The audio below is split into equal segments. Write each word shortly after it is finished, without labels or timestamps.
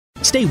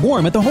Stay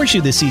warm at the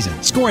Horseshoe this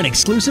season. Score an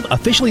exclusive,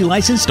 officially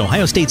licensed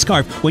Ohio State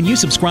scarf when you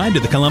subscribe to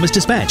the Columbus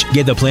Dispatch.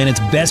 Get the planet's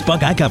best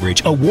Buckeye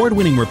coverage,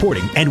 award-winning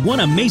reporting, and one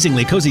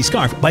amazingly cozy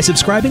scarf by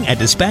subscribing at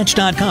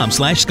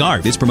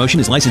dispatch.com/scarf. This promotion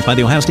is licensed by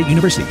The Ohio State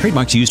University.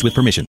 Trademarks used with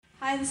permission.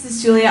 Hi, this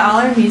is Julia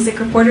Aller, music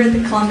reporter at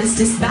the Columbus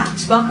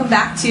Dispatch. Welcome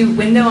back to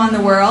Window on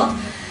the World.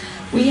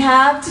 We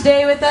have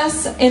today with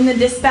us in the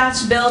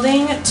Dispatch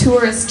building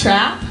Tourist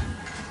Trap,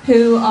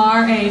 who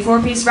are a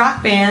four-piece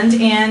rock band,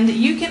 and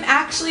you can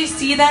actually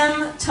see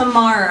them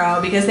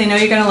tomorrow because they know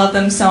you're going to love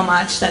them so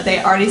much that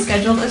they already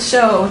scheduled a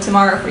show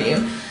tomorrow for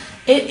you.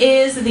 It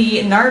is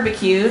the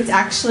Narbecue. It's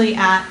actually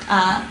at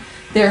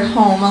their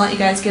home. I'll let you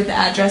guys give the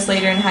address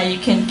later and how you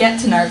can get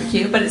to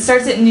Narbecue, but it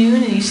starts at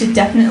noon and you should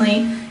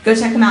definitely go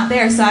check them out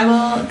there. So I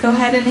will go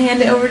ahead and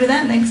hand it over to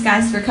them. Thanks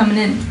guys for coming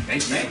in.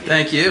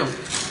 Thank you.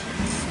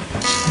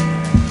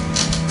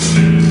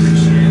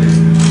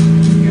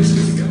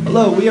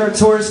 Hello, we are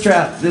Tourist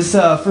Trap. This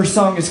first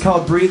song is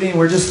called Breathing.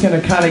 We're just going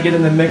to kind of get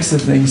in the mix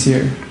of things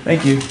here.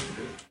 Thank you.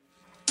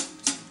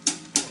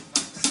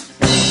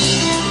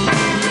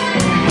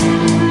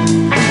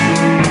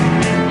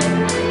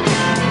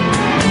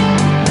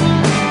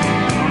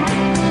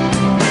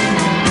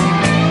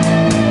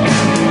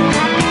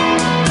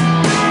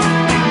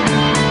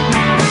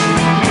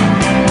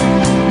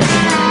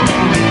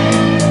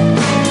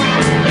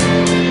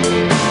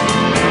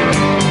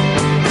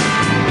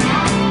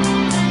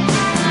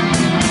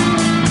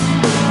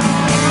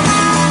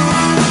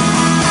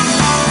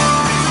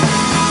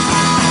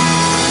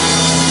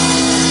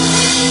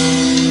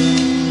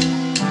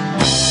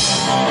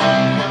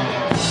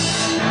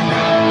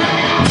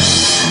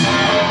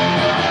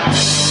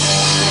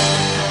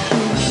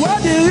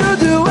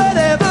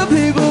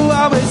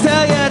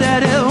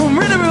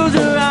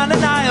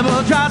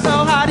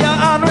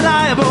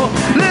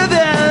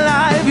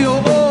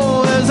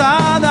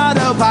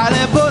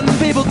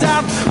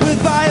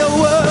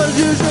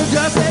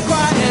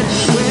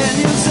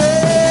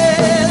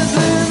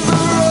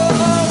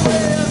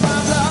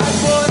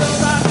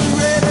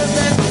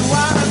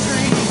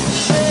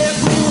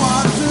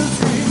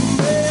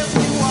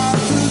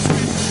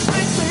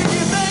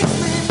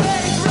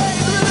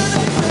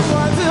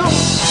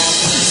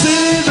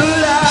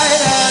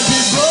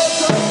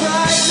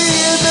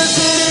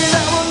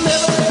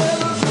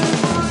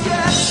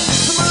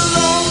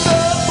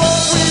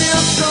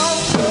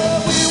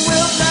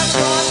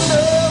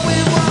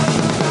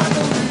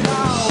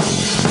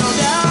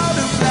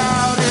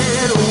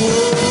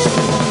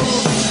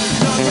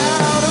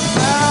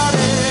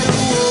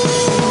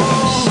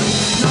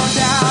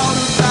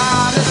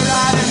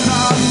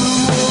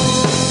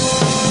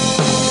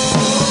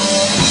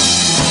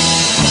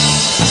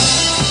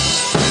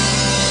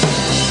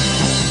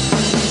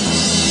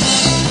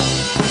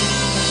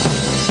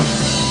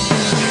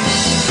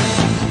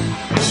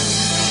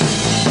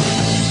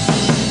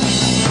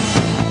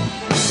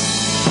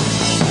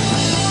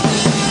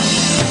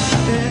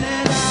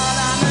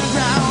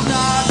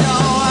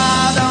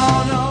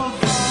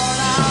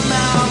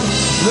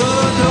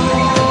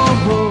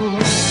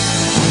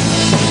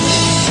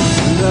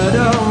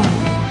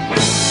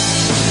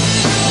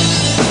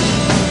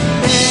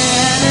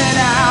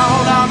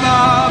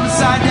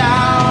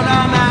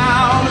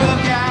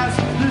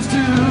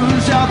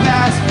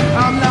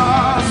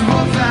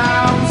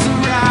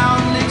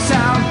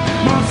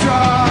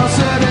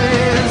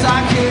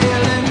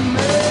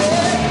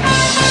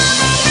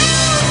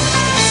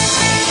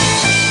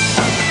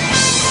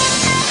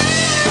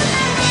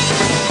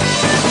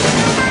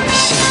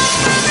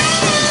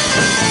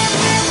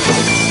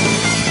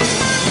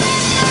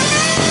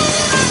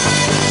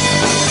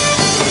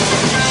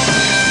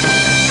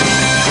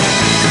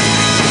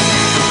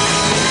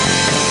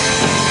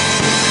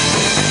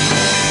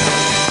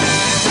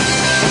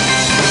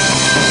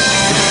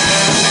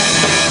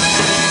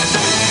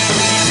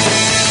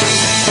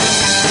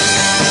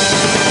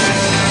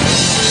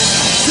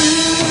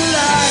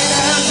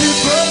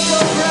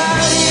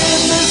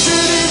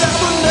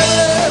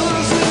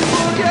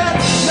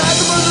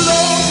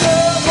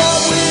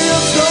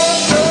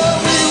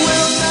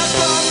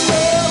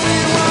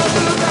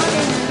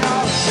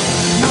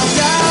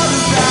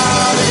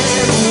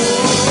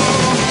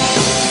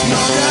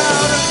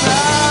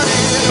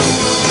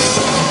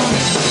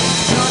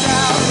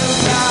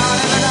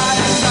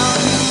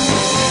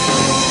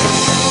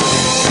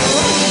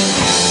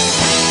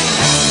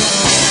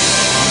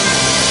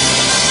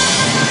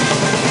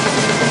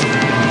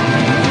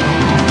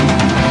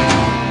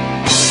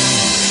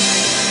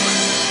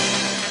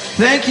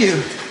 Thank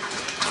you.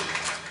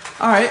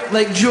 All right,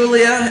 like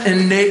Julia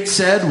and Nate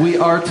said, we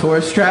are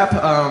Tourist Trap.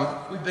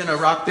 We've been a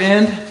rock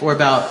band for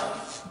about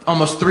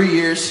almost 3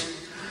 years.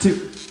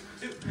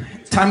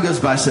 Time goes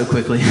by so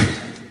quickly.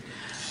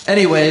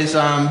 Anyways,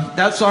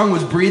 that song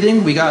was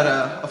Breathing. We got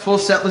a full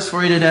set list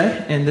for you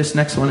today, and this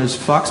next one is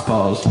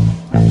Foxpaws.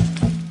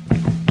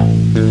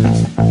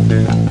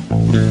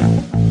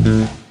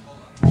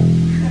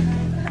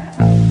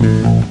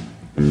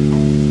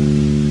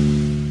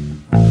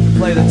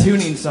 Play the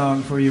tuning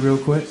song for you real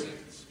quick.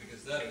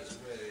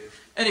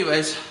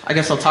 Anyways, I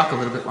guess I'll talk a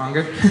little bit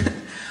longer.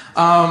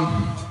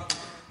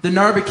 The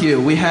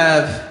Narbecue, we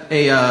have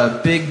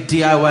a big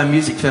DIY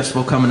music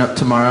festival coming up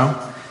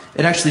tomorrow.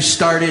 It actually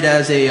started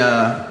as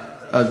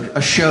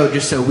a show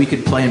just so we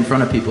could play in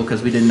front of people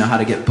because we didn't know how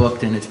to get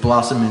booked, and it's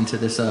blossomed into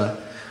this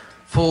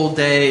full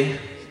day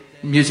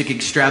music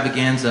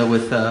extravaganza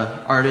with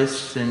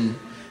artists and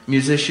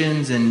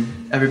musicians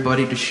and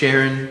everybody just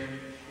sharing.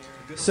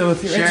 So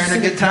if you're sharing a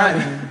good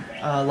time,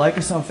 like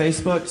us on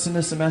Facebook, send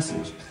us a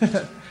message.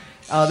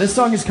 This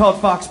song is called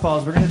Fox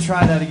Paws. We're going to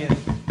try that again.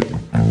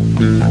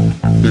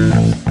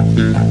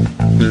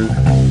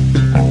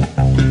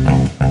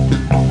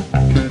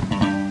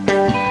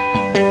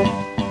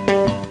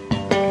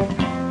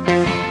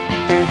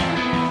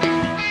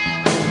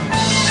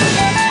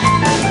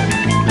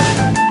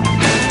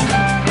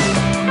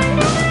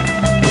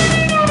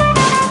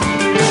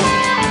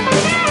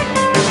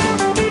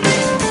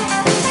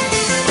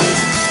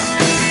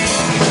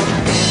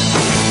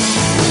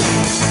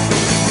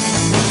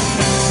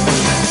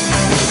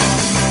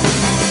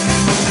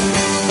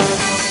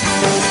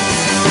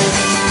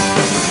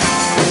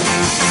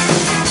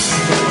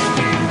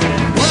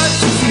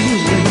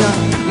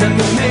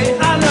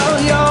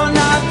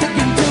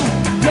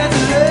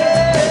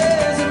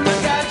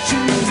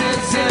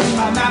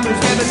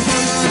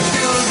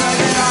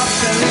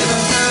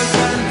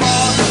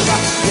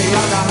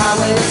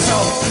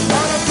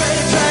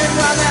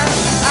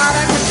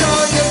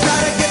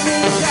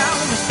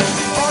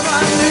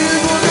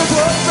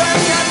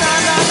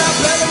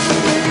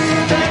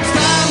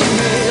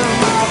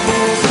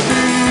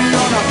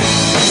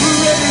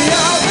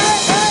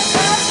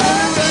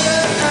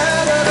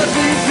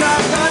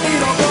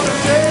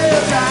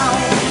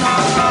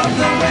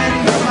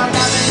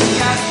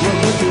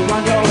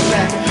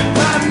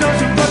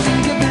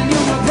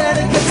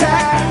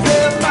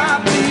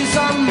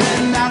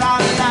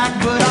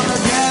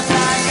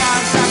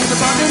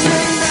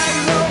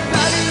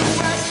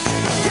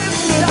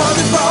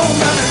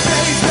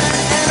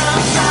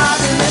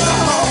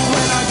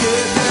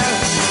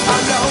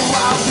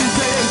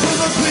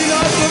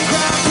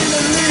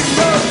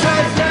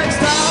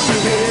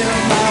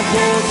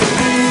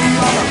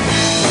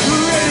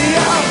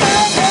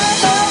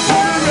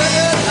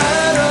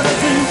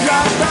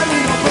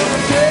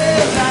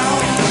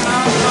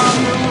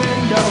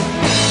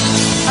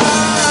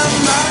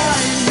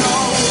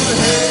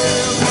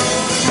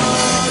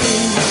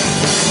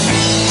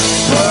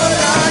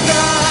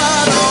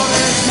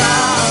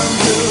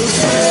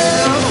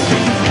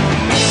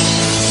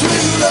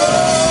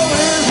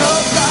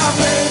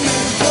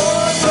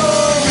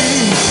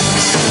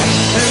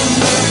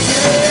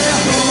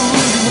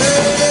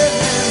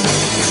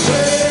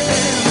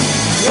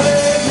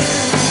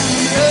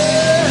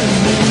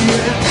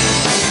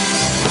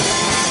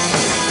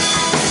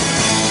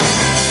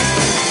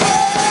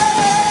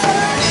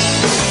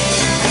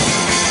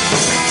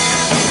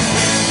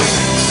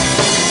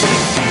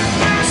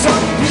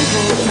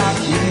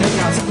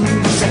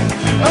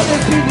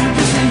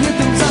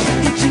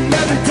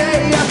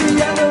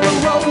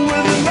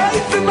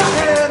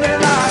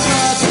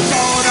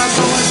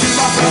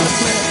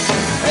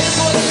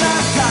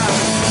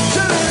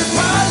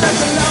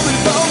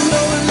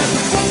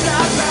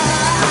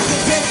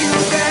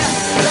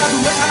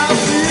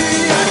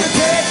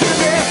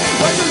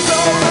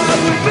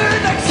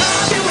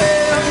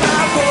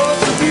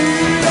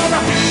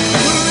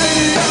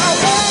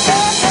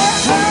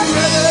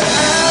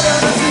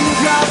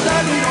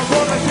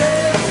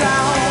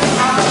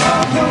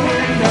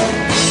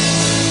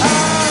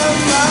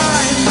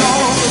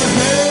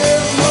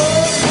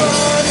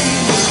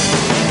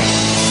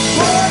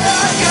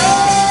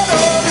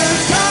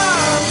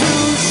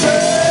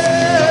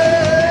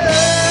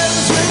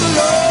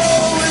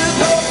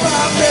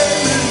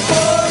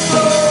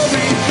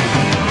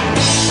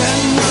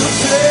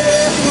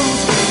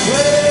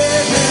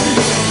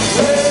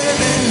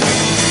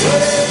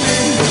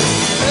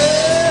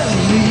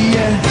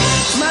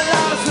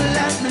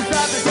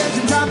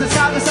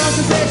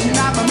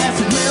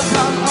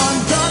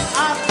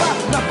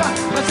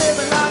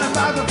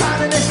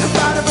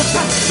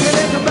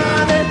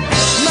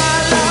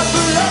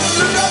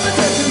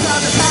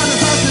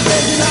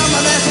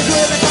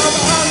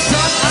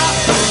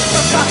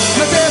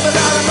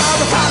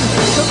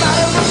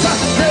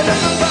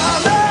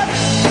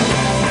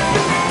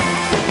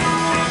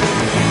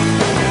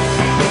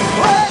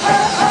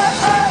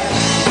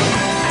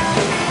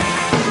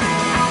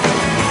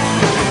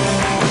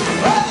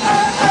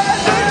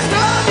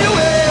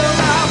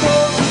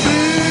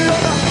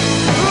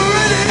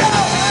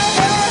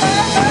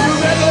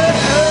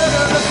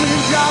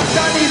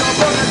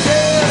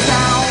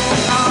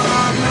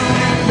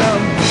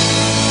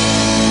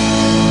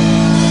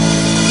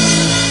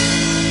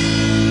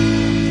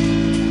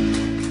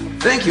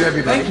 Thank you,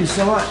 everybody. Thank you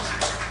so much.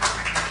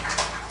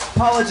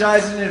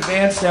 Apologize in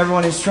advance to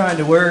everyone who's trying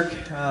to work.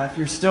 If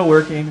you're still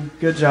working,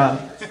 good job.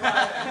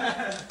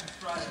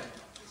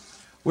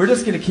 We're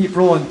just going to keep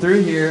rolling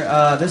through here.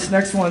 This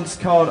next one's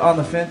called On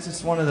the Fence.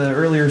 It's one of the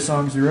earlier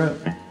songs we wrote.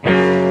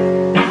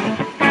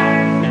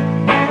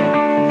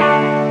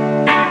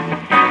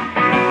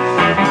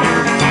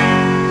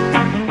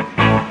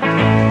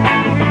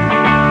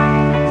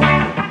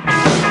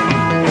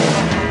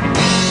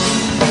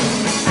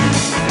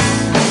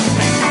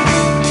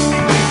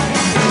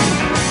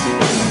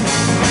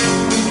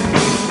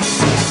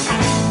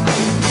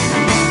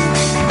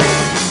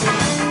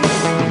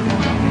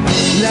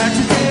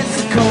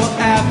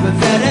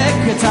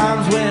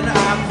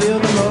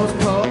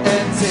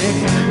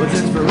 with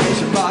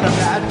inspiration for the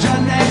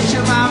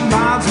imagination. My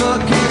mind's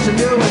vacation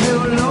to a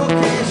new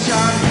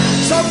location.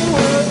 Some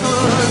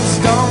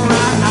words don't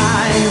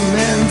rhyme,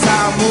 and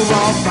time move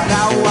on, find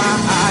out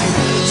why.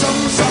 Some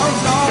songs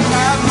don't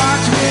have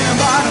much meaning,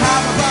 but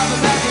have a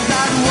brother back in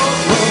that world,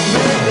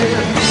 baby.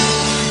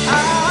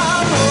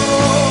 I'm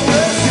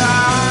always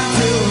trying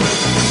to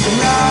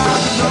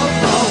rock the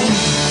phone,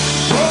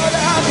 but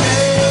I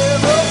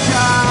never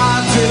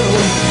try to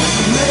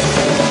make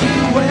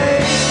any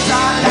waves.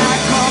 I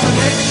like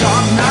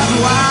combination, that's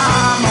why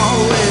I'm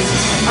always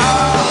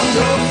on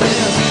the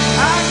fence.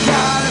 I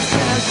got a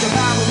sense of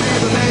how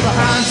baby,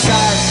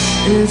 hindsight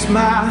is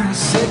my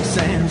sixth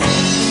sense.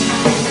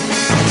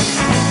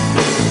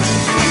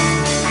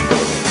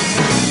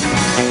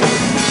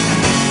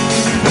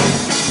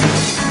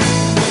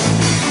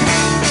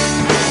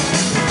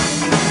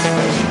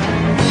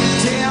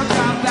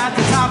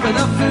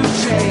 The food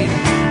chain,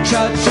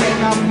 judging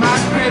on my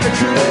favorite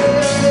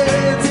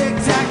trade.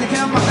 Tic-tac to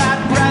kill my bad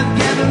breath,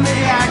 giving me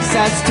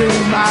access to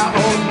my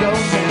own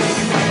domain.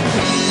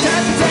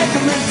 Time to take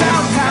them in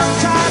downtown,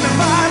 trying to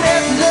find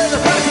it.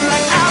 Little person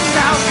like I'm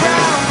now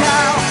brown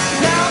cow.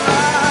 Now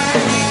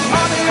I'm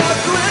on the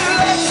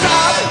ugly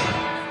side.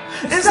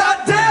 Is I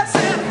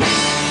dancing?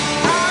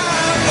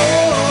 I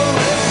know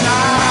it's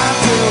not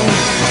to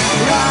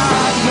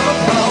rock the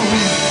boat,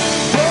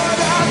 but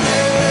I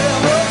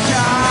never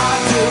try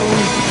to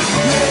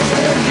make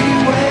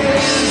any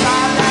waves.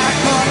 I like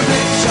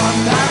conviction,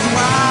 that's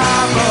why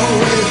I'm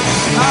always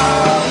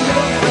on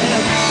the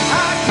fence.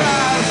 I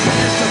got a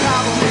sense of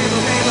how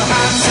baby,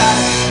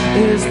 hindsight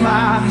is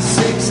my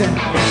sixth sense.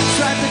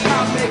 Strike the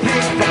cosmic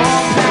hit from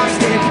all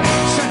plastic,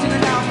 stretching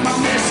it out from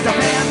Mr.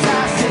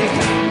 Fantastic.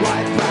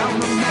 White, brown,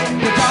 the men,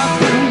 the dark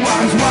blue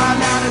ones.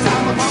 One out of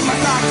time upon my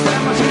socks, wear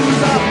my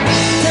shoes up.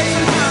 Take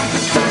some time to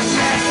turn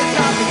back the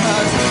top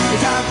because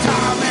it's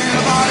time and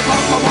the body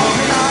pump my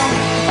walking on.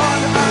 On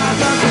the eyes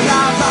of the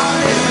guys are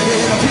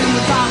limited. I feel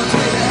the time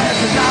between the heads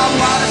and now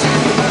what I see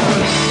the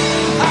bird.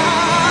 I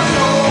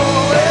know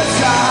it's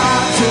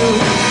time to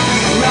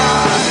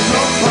rock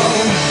the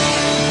phone,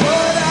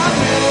 but I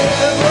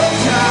never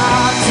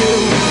try to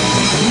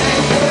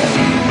make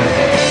any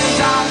waves.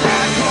 I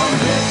lack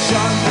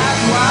conviction,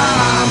 that's why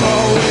I'm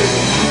always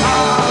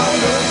on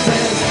the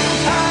fence.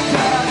 I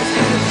got a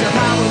sense of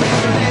how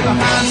baby,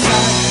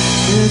 hindsight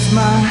is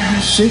my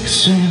sixth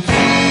sense.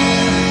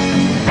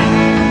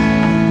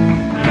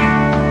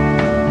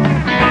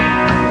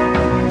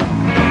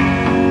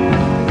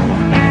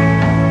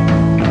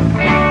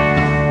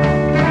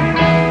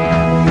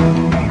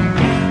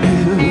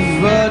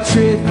 If a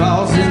tree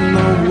falls in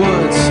the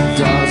woods,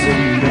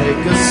 doesn't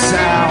make a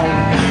sound.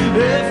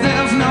 If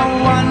there's no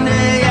one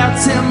near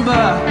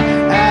timber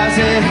as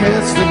it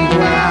hits the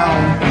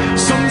ground.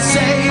 Some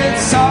say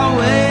it's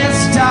always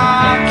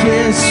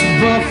darkest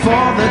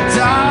before the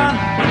dawn.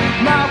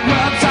 My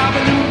words are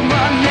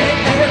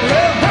illuminated,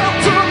 help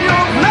from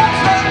your flesh.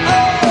 I'm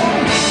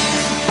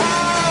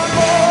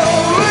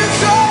always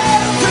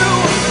trying to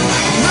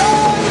know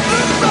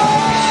the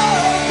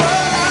thought,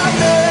 but I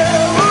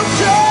never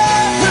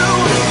try to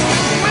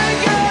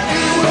make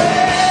any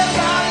waves.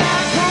 I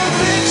like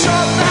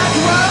conviction, that's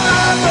why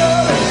I'm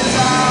always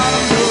on the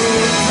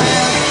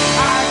fence.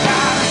 I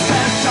got a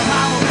sense of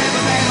how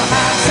baby,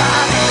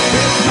 hindsight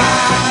is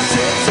my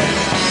sixth sense.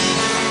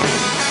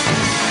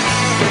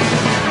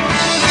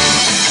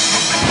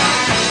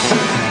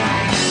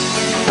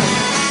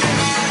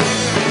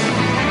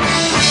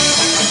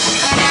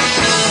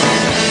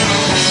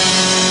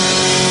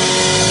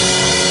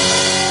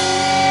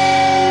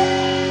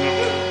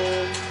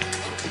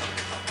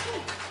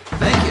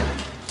 Thank you.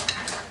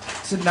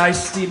 It's a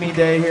nice steamy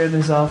day here in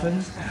this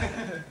office.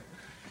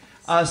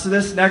 So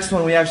this next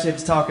one we actually have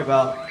to talk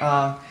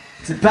about.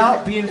 It's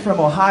about being from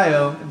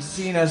Ohio, and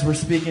seeing as we're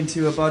speaking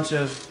to a bunch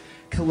of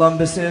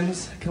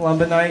Columbusans,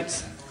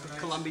 Columbanites.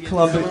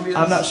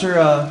 I'm not sure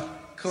how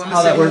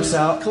that works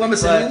out.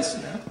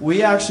 Columbusians? But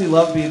we actually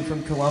love being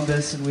from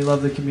Columbus, and we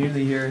love the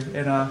community here.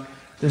 And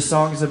this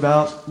song is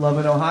about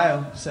loving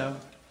Ohio. So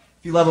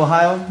if you love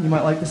Ohio, you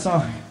might like the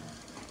song.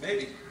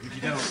 Maybe. If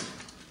you don't.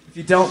 If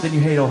you don't, then you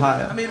hate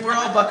Ohio. I mean, we're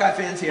all Buckeye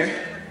fans here.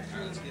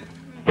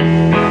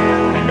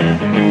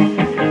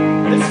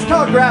 This is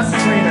called Grass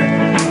is Greener.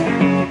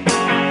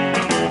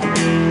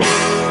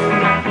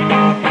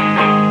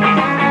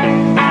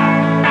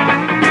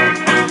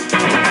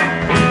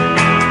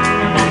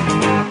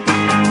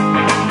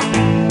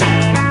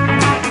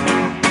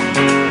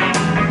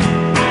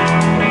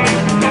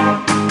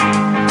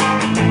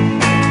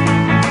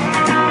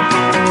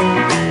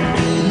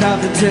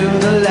 Nothing to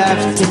the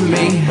left of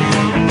me,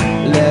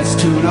 less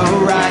to the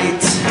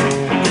right.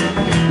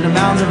 The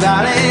mountains and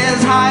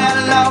valleys, high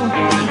and low,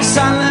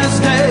 sunless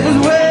days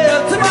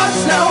with too much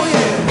snow,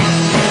 yeah.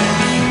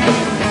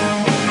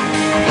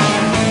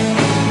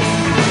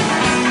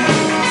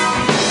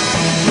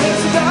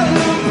 It's got a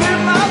loop in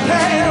my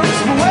pants,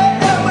 but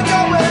where we're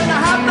going, I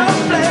have no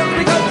plans,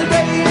 because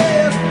today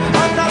is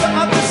another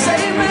of the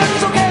same.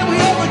 It's okay, we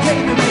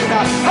overcame it, made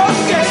our own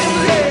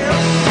games, yeah.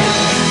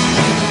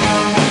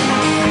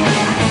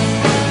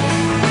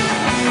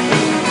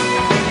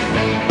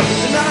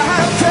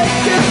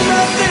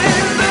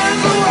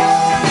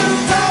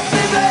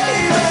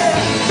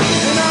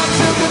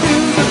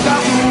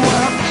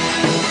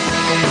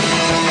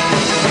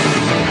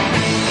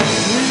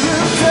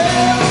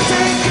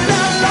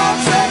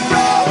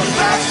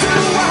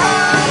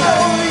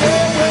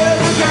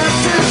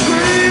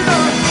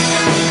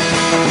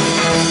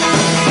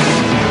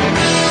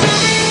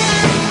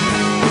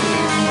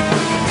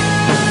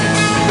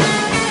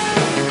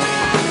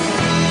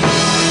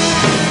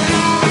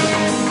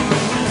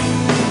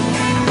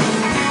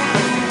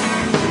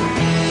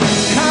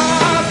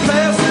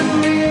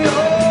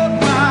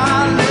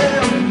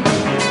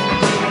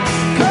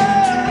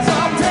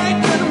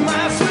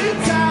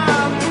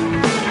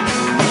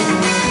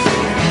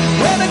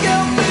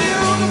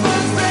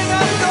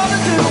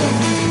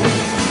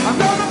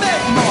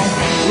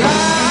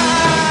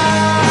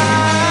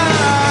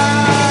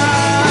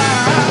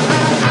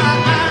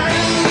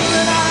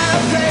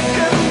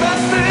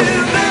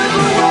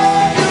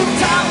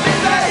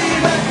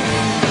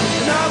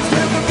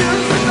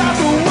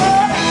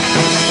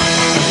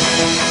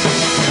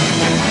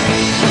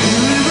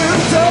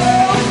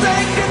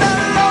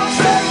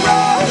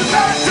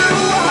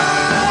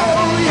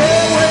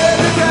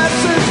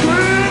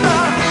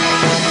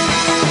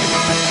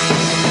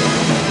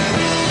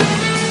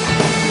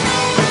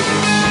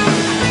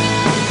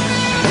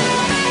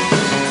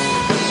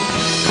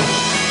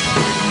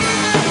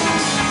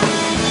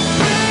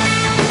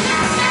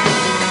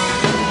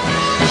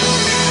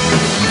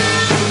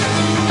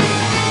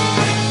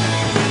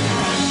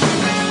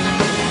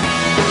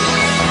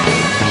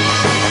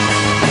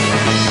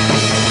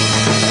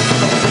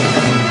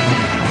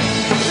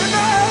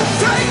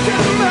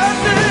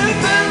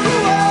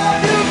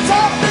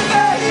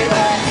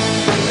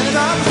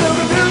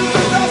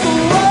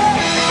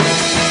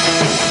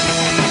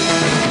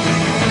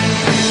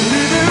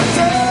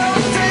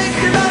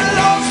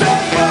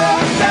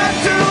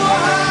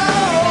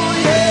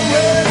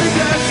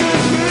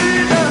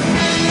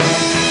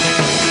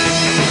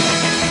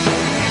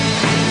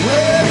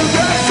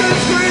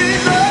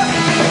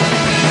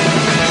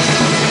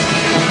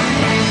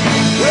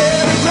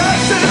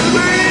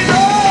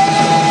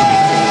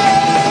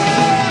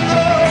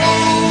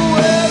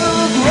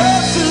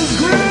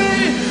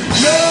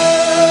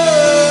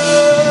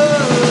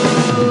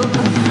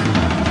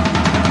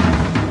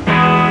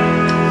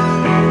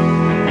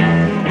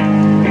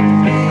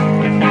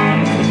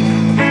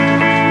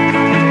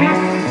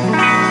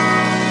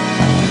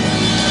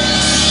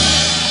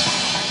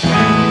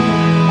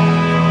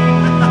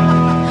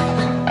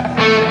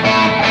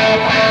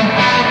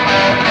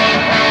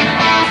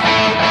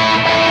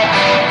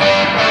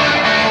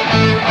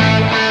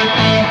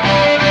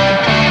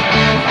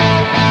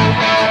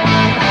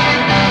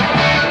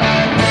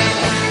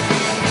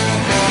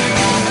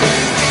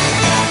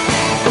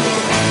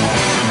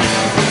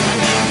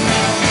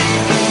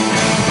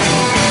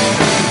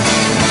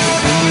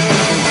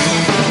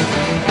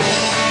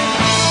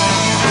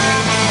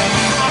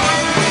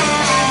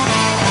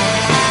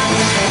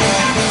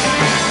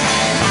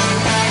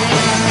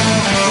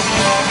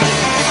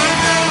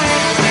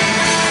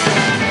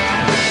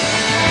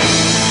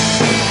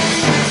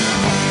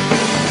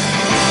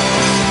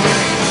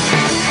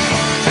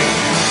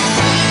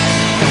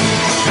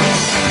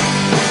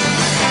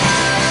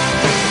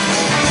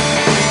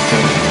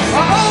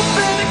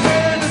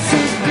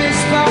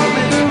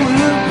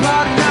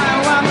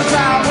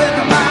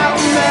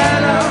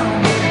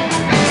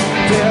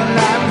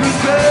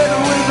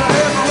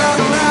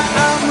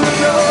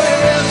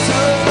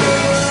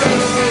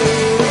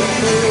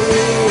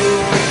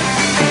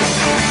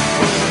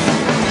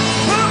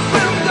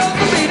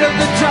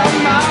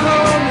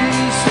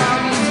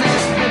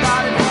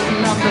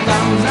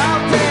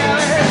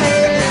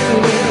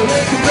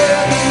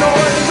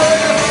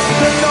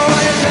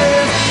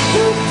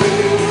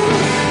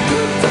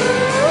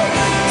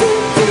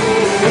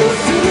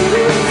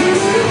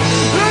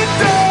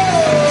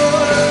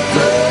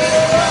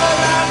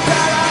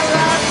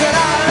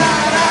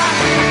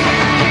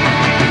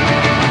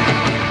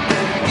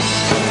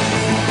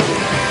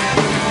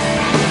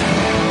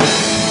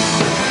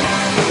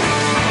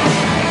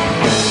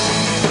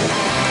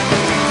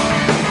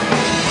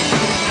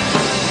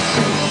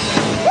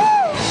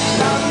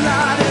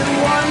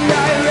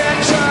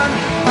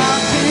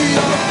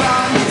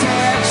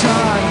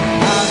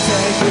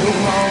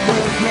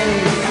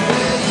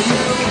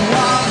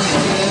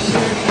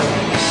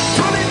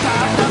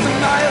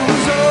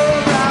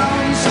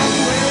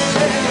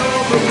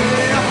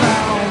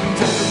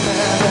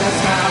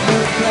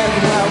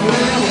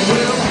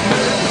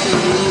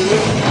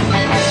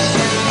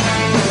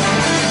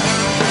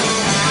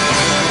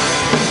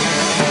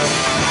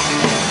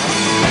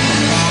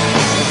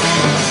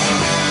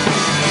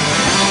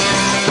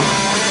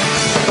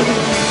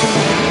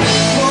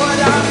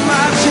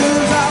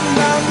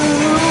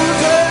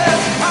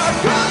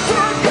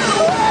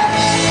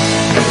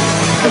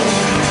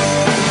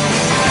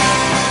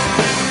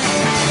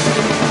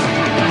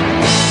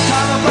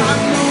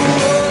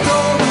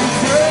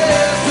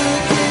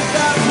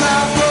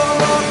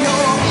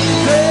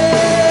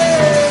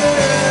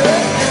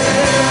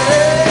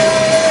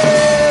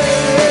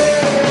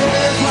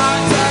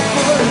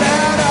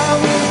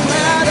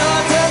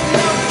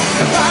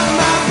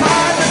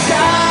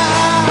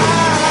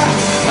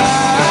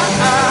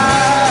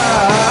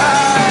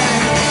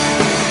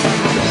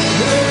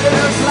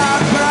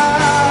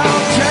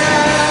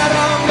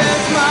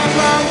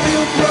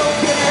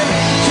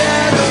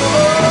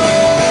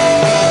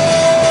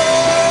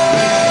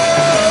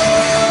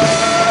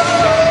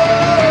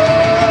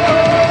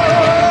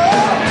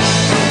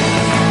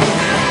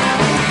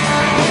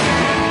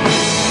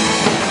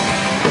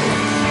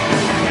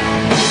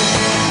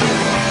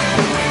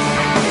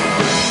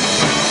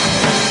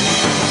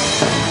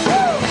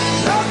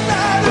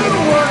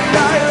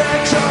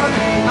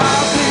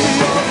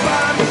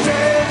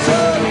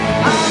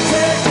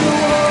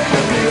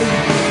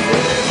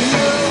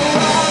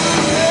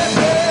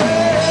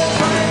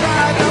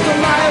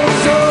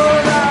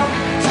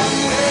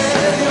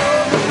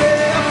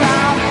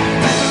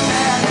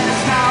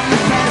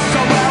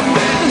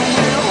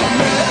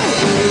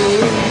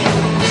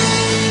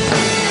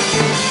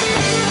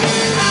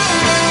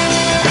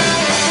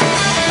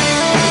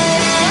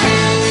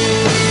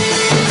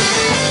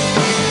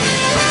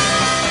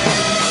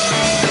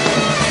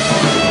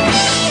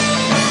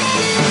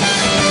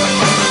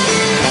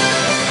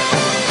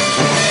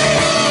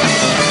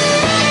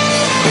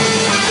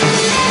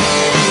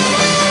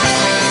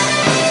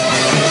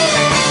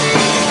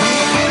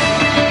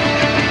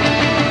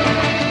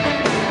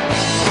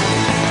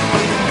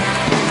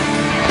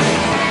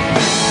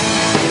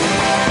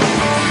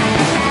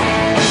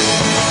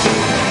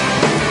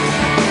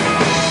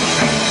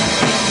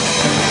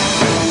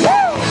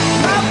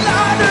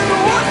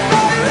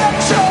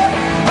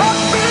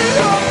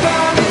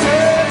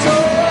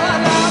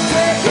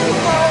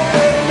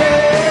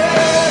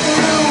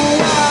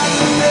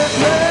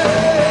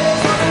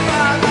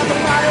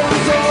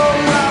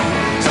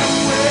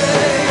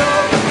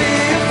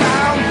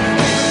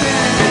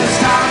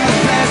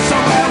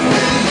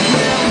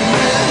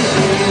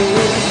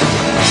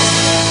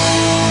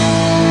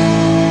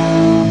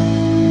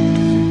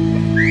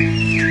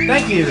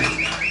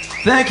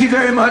 Thank you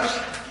very much.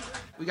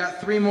 We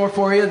got 3 more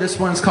for you. This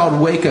one's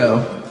called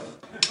Waco.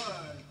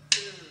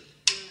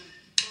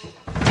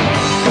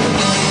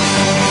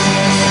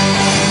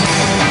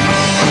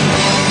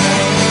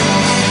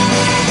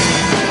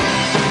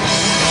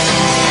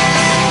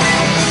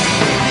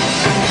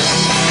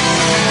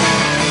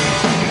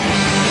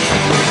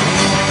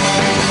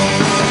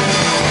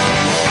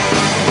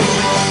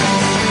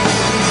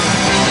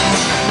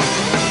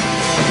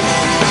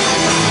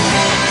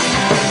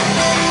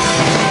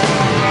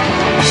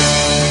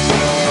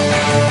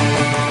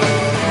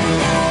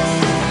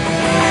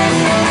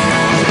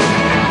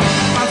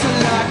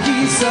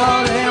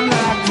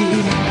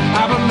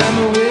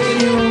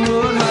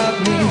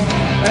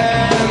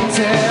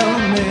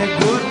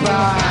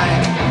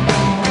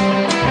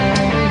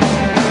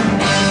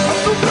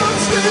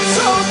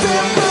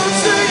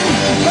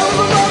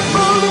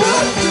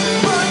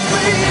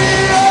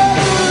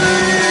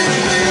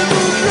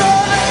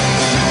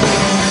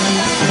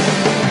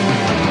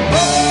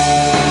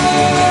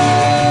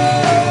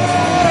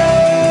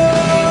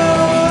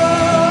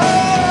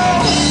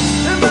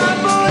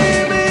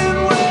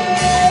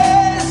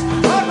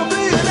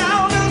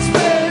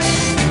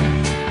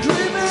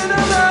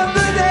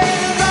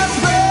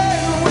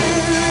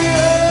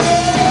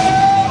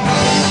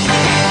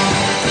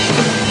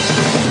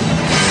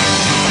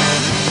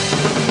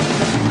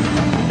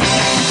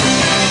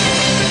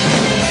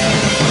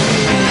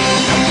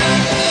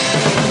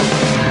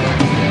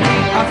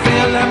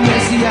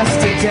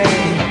 Yesterday,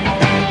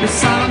 the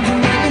sound of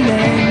my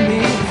name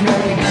being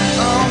played.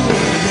 Oh,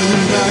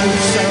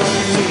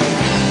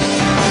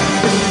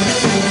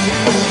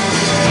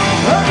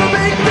 I'm a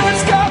big man,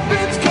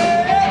 scorpion's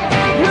cave,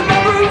 with my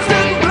bruised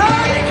and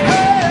bloody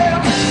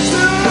hands.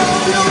 Still know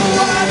you're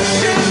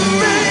watching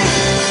me.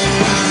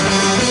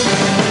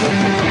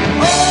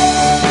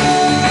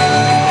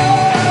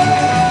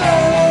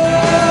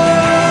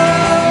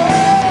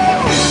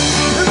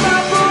 In my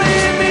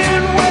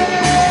bohemian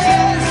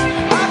ways,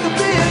 I could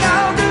be an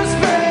outer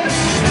space,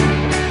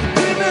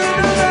 dreaming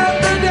about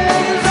the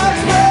days I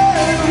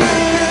spent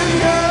with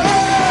you.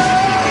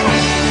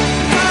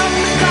 Time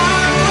to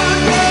time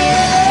again,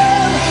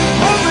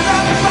 hoping I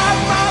can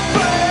find my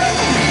friend,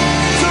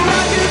 so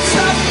I can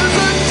stop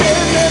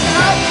pretending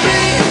I'll be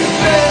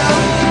there.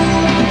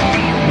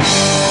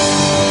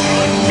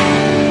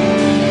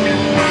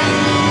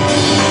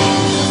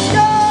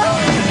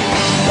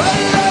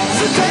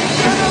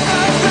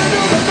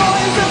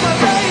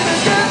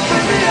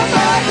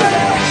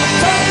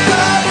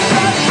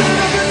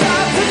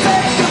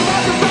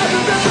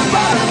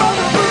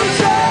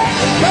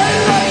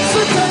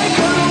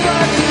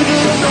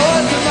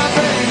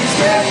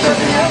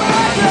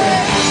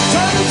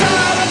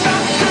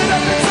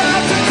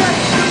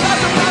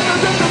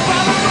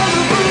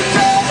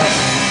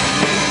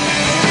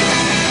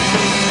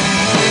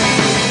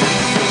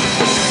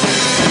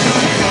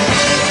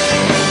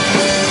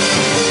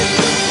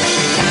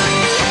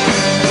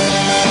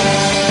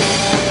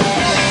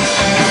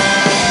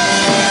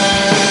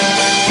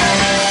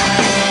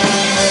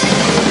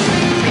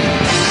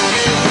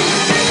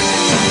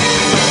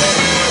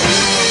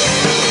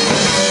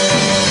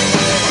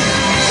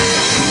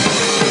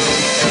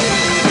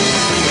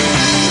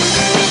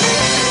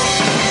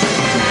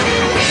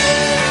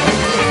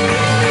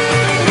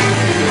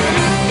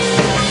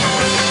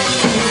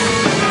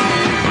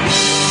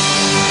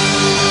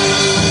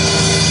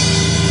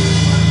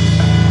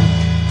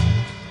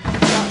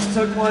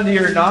 Took one to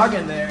your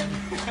noggin there.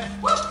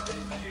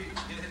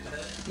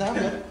 No,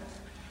 good.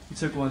 You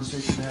took one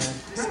straight to the head.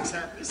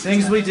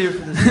 Things we do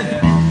for this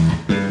band.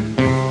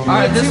 All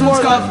right, this Two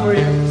one's more called left for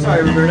you.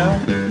 Sorry, Roberto.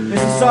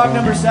 This is song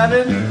number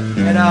 7,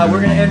 and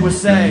we're gonna end with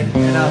 "Say."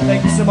 And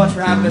thank you so much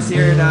for having us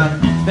here, and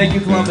thank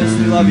you, Columbus.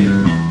 We love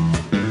you.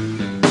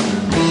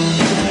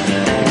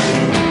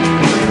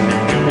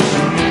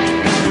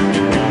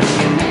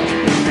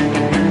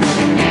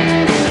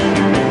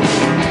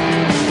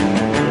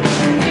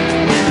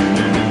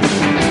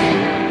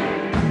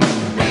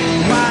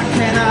 Why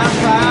can't I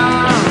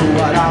find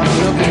what I'm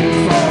looking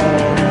for?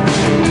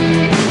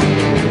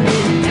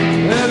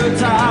 Every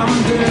time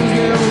things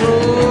get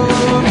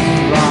rough,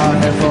 I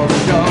head for the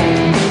door.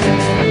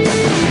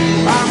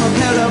 I'm a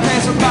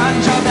pillowcase, a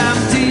bunch of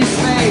empty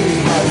space,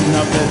 but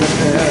nothing to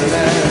fill.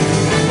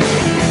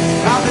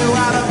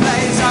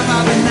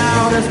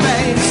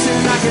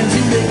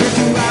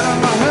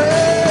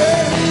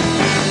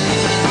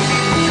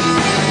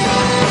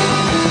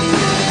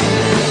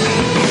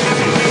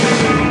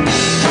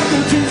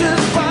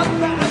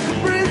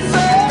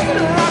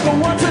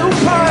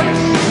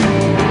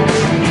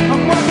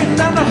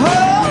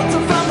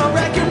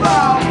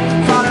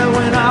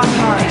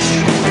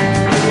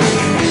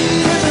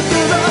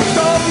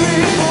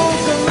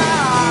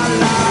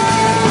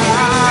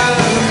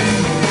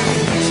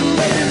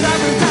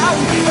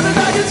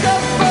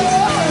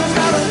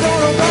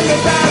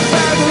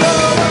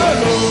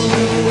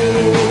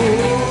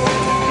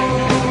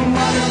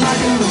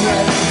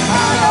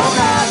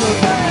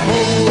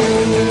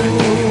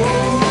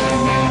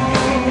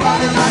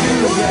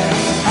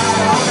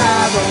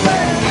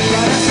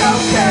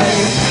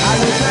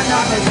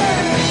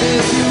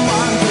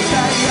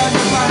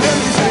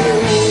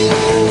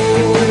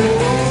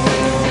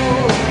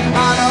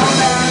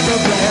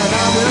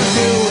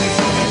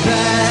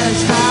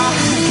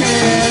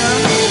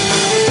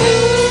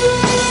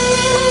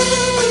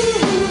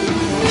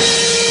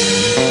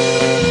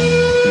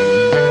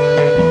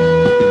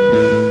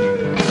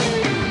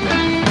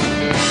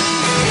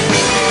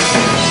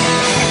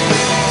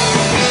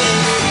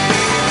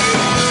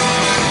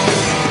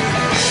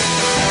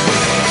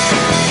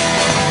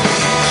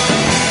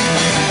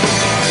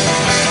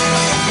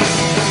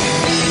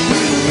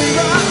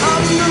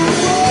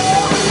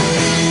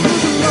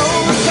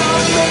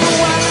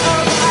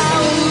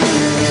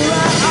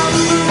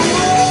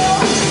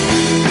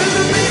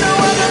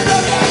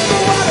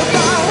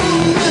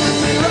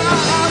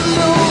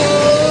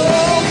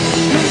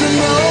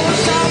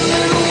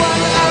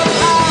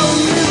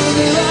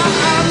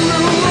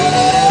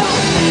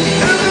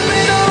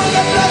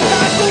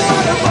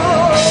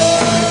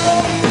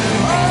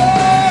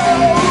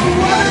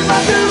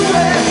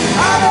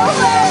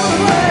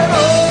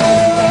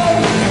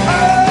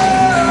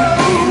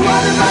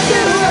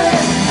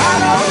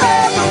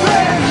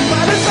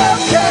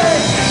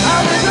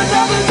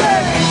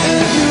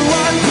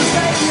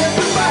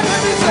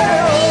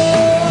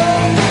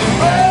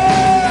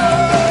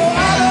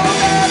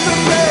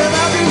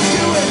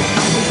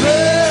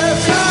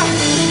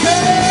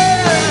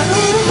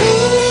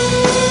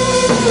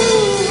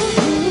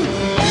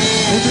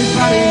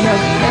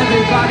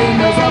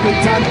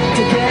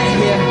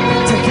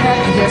 to get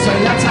here, so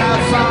let's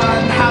have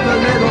fun, have a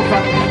little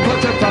fun. Put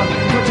your phone,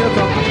 put your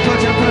phone,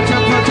 put your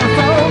phone,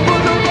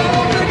 put the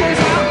phone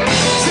fingers out.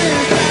 Sit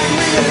back,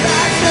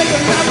 relax, take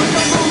a number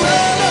from the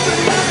world of the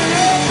other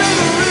your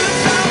favorite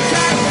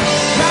soundtrack.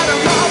 Got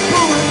 'em all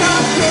pulling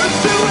up, good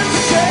to it,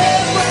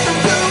 share, but the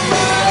too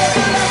much,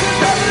 and I can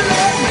never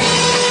let me.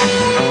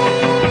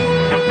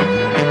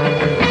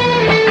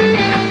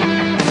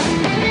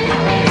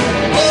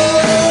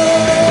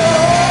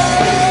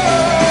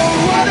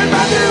 What am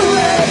I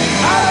doing?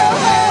 I don't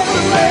have a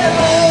plan.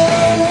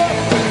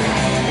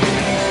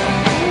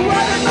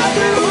 What am I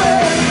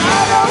doing?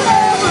 I don't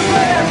have a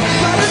plan,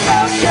 but it's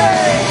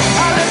okay.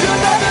 I'll let you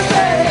know the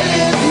day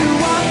if you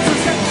want to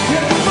say,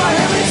 if you want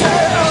to hear me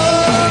say, I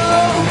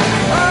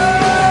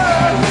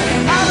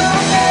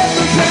don't have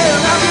a plan.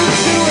 I'm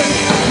just doing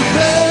the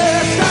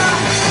best I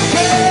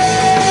can.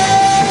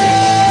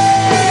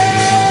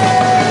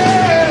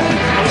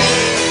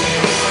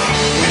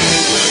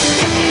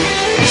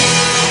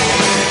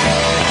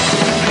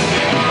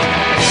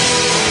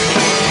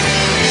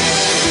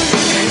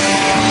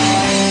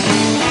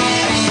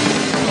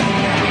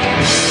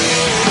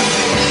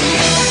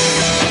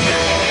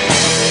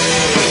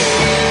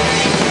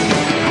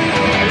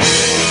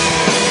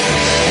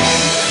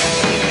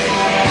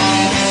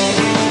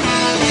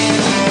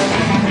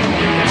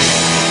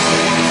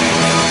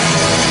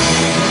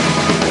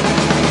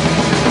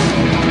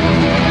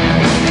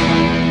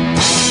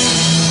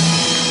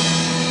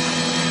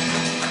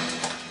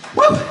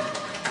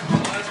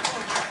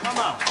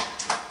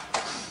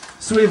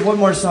 So we have one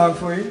more song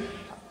for you.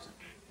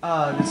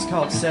 It's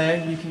called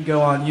Say. You can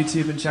go on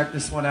YouTube and check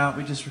this one out.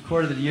 We just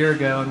recorded it a year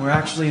ago, and we're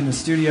actually in the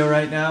studio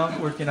right now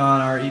working on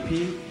our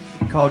EP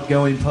called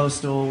Going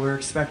Postal. We're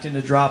expecting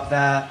to drop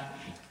that,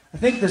 I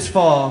think, this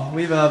fall.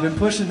 We've been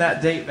pushing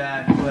that date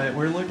back, but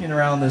we're looking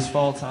around this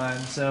fall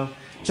time. So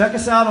check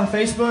us out on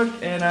Facebook,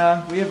 and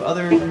we have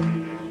other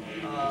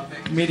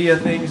media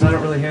things. I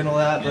don't really handle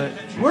that, but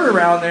we're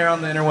around there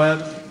on the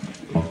interweb.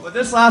 But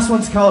this last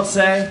one's called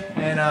Say,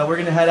 and we're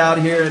going to head out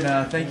here,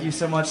 and thank you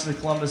so much to the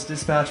Columbus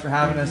Dispatch for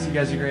having us. You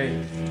guys are great.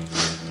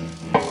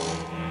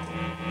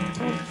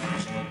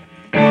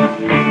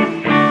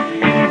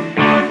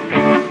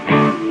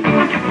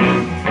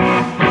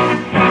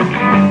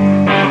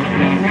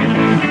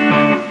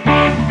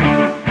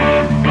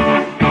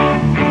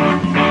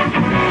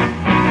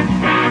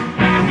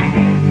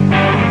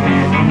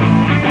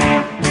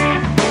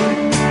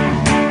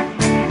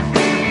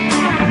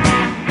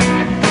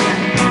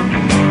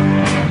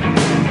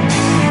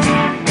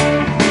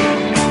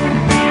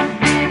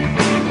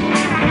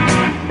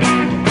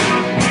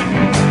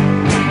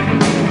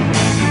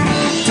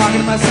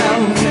 Talking to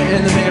myself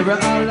in the mirror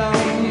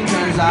alone,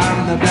 'cause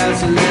I'm the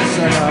best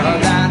listener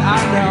that I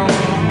know.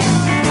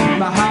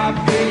 My heart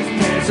beats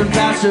pacing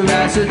faster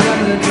as it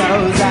ebbs and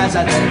flows, as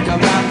I think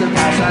about the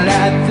past I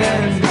let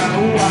things go.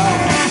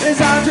 It's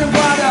hard to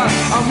water,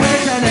 I'm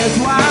wishing it's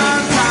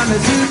one time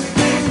as you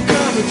think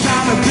of it,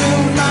 trying to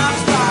build my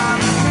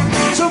spine.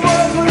 So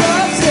both were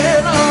lost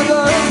in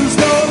others were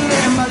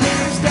stolen, my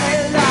lips stay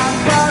alive,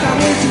 but I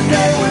wish the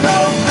day would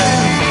open.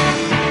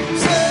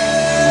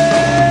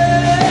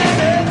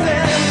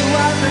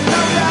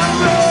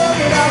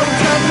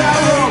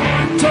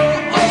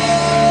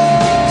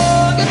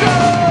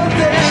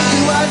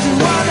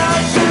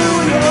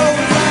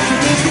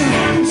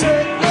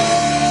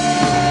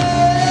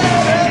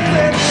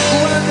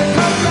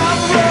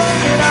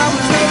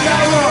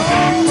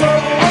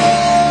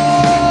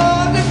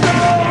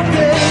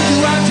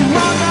 What you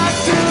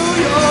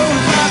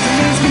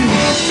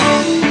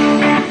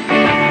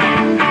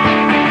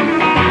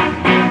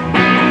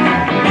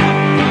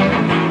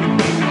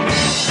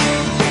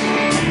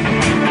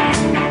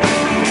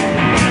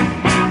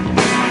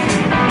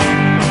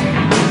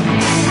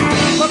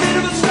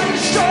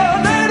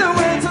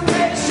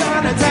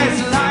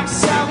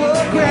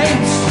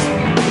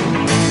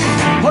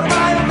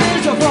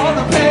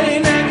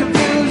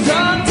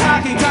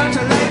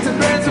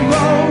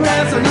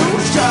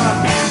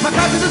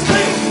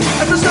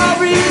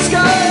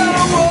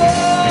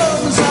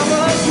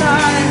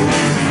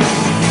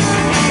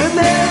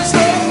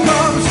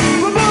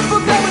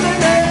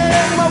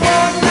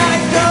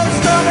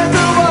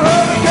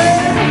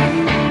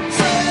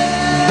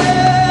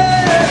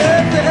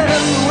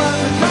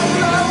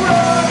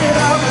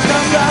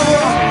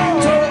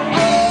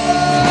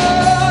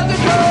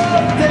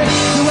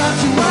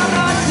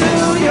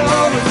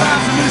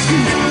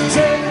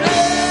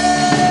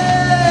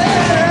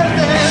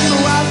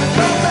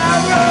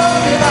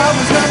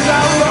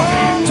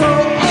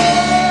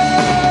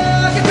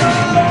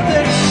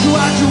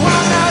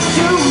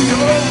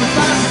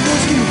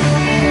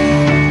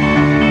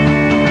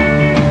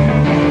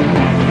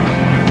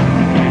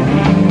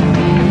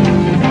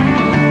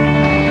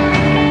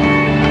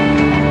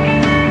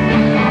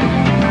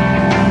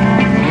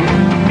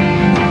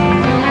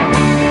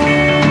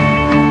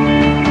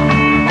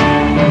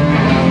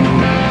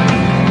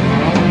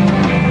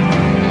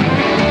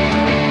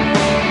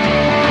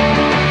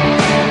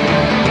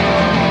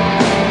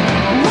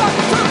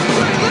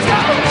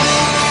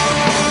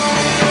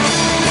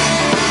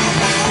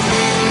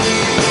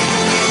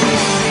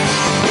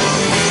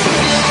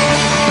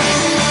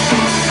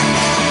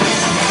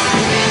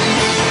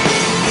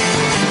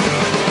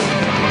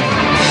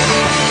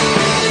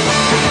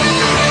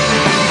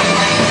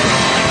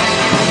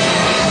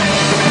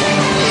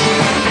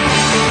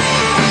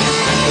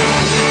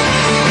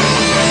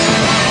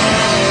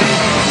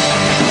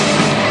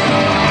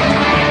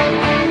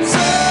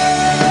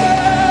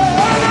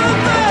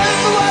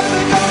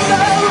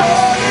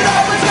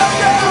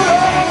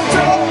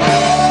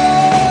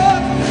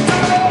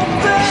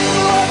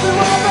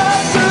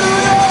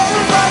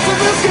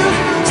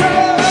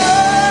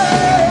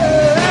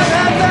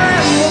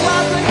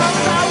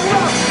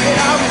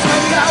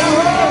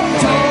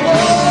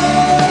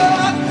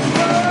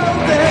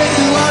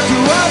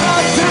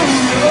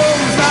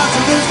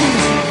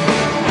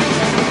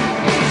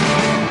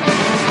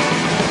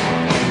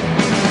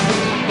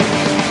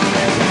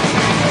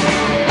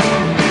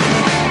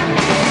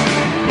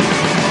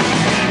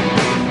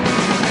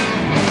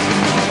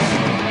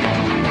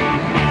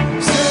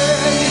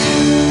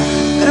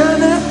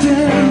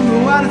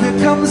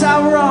comes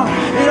out wrong.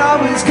 It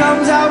always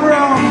comes out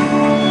wrong.